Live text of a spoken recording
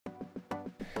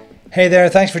Hey there,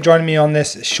 thanks for joining me on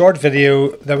this short video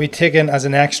that we taken as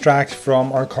an extract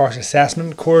from our COSHH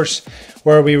Assessment course,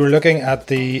 where we were looking at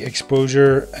the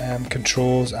exposure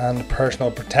controls and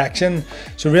personal protection.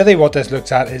 So really what this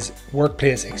looks at is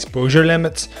workplace exposure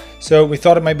limits. So we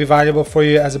thought it might be valuable for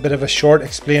you as a bit of a short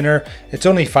explainer. It's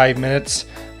only 5 minutes.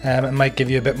 It might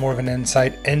give you a bit more of an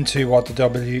insight into what the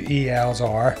WELs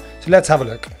are. So let's have a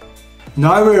look.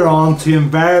 Now we're on to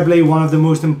invariably one of the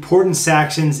most important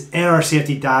sections in our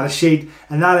safety data sheet,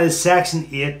 and that is section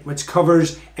 8, which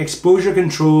covers exposure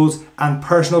controls and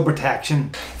personal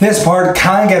protection. This part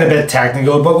can get a bit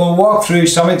technical, but we'll walk through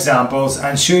some examples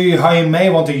and show you how you may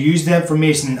want to use the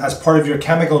information as part of your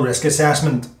chemical risk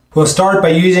assessment. We'll start by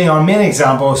using our main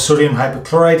example, sodium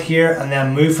hypochlorite here, and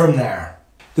then move from there.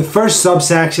 The first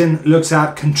subsection looks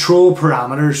at control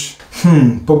parameters.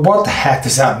 But what the heck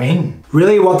does that mean?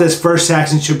 Really what this first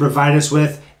section should provide us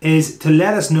with is to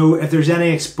let us know if there's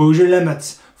any exposure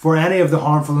limits for any of the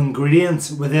harmful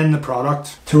ingredients within the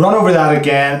product. To run over that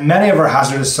again, many of our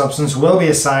hazardous substances will be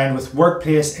assigned with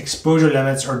workplace exposure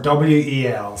limits, or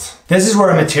WELs. This is where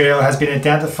a material has been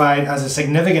identified as a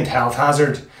significant health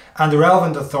hazard, and the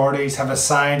relevant authorities have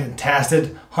assigned and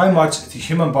tested how much the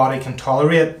human body can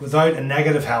tolerate without a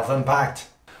negative health impact.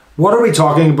 What are we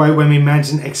talking about when we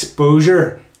mention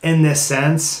exposure in this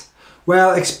sense?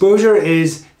 Well, exposure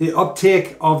is the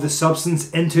uptake of the substance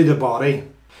into the body.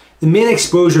 The main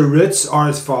exposure routes are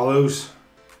as follows.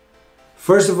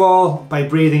 First of all, by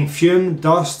breathing fume,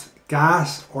 dust,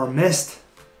 gas or mist,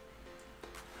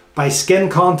 by skin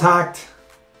contact,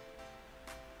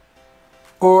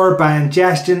 or by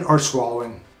ingestion or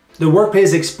swallowing. The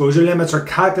workplace exposure limits are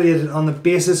calculated on the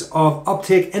basis of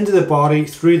uptake into the body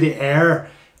through the air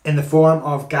in the form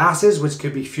of gases, which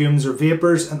could be fumes or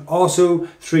vapours, and also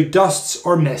through dusts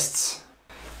or mists.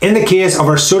 In the case of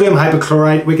our sodium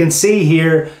hypochlorite, we can see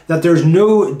here that there's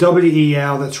no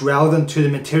WEL that's relevant to the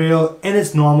material in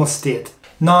its normal state.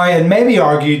 Now, it may be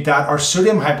argued that our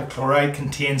sodium hypochlorite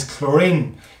contains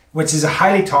chlorine, which is a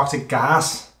highly toxic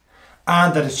gas,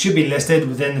 and that it should be listed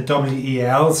within the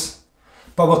WELs,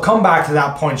 but we'll come back to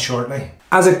that point shortly.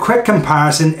 As a quick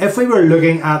comparison, if we were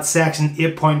looking at section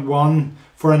 8.1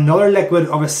 for another liquid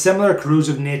of a similar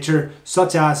corrosive nature,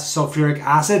 such as sulfuric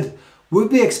acid,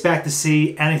 would we expect to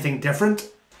see anything different?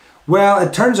 Well,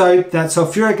 it turns out that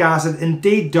sulfuric acid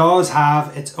indeed does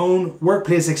have its own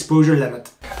workplace exposure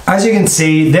limit. As you can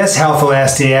see, this helpful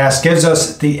STS gives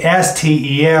us the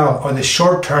STEL, or the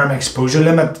short-term exposure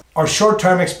limit. Our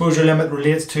short-term exposure limit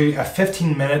relates to a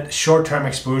 15-minute short-term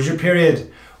exposure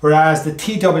period, whereas the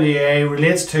TWA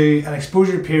relates to an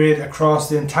exposure period across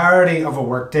the entirety of a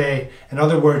workday, in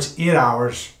other words 8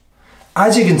 hours.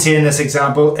 As you can see in this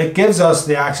example, it gives us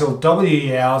the actual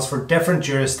WELs for different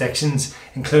jurisdictions,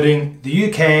 including the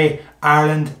UK,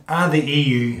 Ireland and the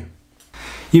EU.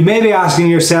 You may be asking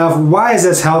yourself, why is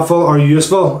this helpful or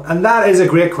useful? And that is a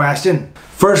great question.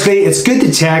 Firstly, it's good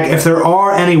to check if there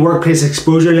are any workplace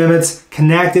exposure limits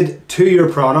connected to your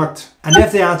product. And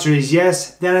if the answer is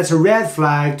yes, then it's a red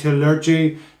flag to alert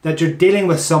you that you're dealing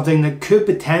with something that could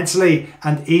potentially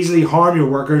and easily harm your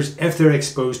workers if they're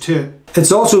exposed to it.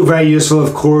 It's also very useful,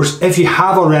 of course, if you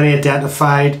have already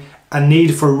identified a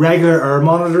need for regular air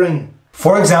monitoring.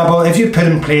 For example, if you put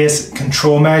in place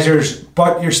control measures,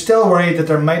 but you're still worried that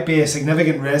there might be a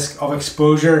significant risk of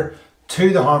exposure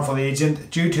to the harmful agent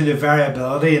due to the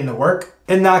variability in the work.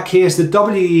 In that case, the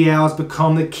WELs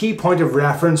become the key point of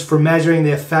reference for measuring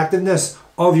the effectiveness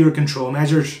of your control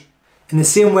measures. In the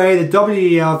same way, the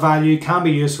WEL value can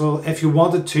be useful if you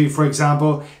wanted to, for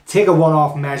example, take a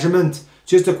one-off measurement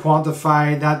just to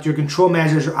quantify that your control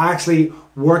measures are actually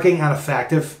working and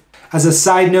effective. As a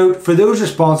side note, for those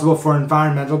responsible for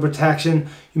environmental protection,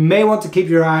 you may want to keep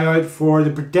your eye out for the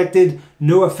predicted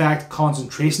no effect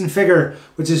concentration figure,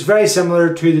 which is very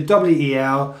similar to the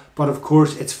WEL, but of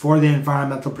course it's for the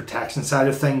environmental protection side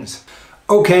of things.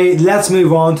 Okay, let's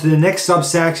move on to the next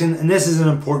subsection, and this is an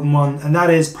important one, and that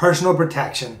is personal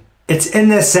protection. It's in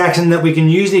this section that we can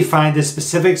usually find the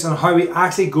specifics on how we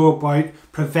actually go about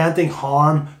preventing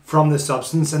harm from the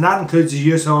substance, and that includes the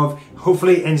use of,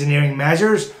 hopefully, engineering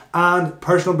measures and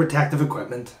personal protective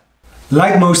equipment.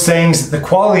 Like most things, the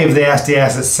quality of the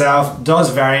SDS itself does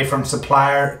vary from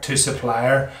supplier to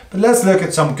supplier, but let's look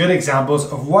at some good examples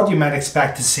of what you might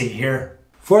expect to see here.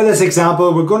 For this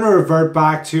example, we're going to revert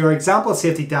back to our example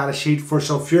safety data sheet for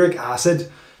sulfuric acid.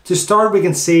 To start, we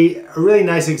can see a really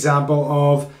nice example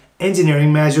of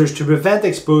engineering measures to prevent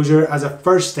exposure as a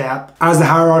first step. As the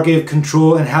hierarchy of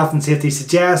control in health and safety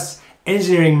suggests,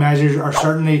 engineering measures are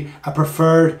certainly a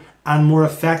preferred and more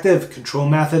effective control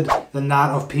method than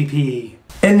that of PPE.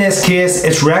 In this case,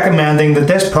 it's recommending that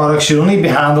this product should only be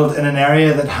handled in an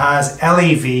area that has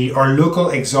LEV or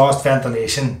local exhaust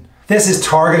ventilation. This is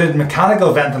targeted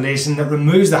mechanical ventilation that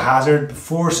removes the hazard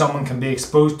before someone can be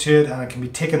exposed to it and it can be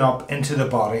taken up into the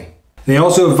body. They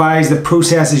also advise that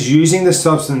processes using the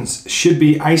substance should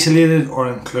be isolated or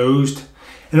enclosed.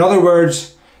 In other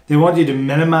words, they want you to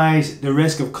minimize the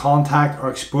risk of contact or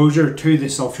exposure to the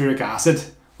sulfuric acid,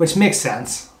 which makes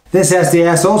sense. This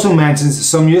SDS also mentions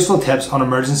some useful tips on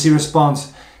emergency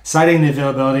response, citing the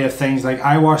availability of things like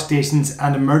eye wash stations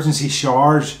and emergency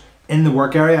showers in the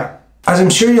work area. As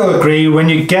I'm sure you'll agree, when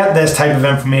you get this type of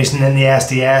information in the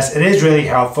SDS, it is really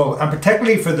helpful, and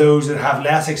particularly for those that have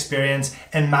less experience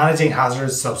in managing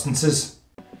hazardous substances.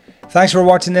 Thanks for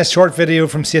watching this short video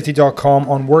from safety.com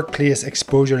on workplace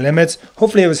exposure limits.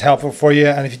 Hopefully it was helpful for you,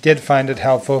 and if you did find it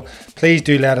helpful, please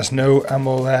do let us know, and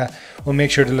we'll make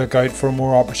sure to look out for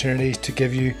more opportunities to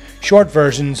give you short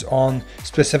versions on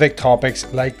specific topics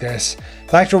like this.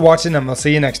 Thanks for watching, and we'll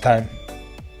see you next time.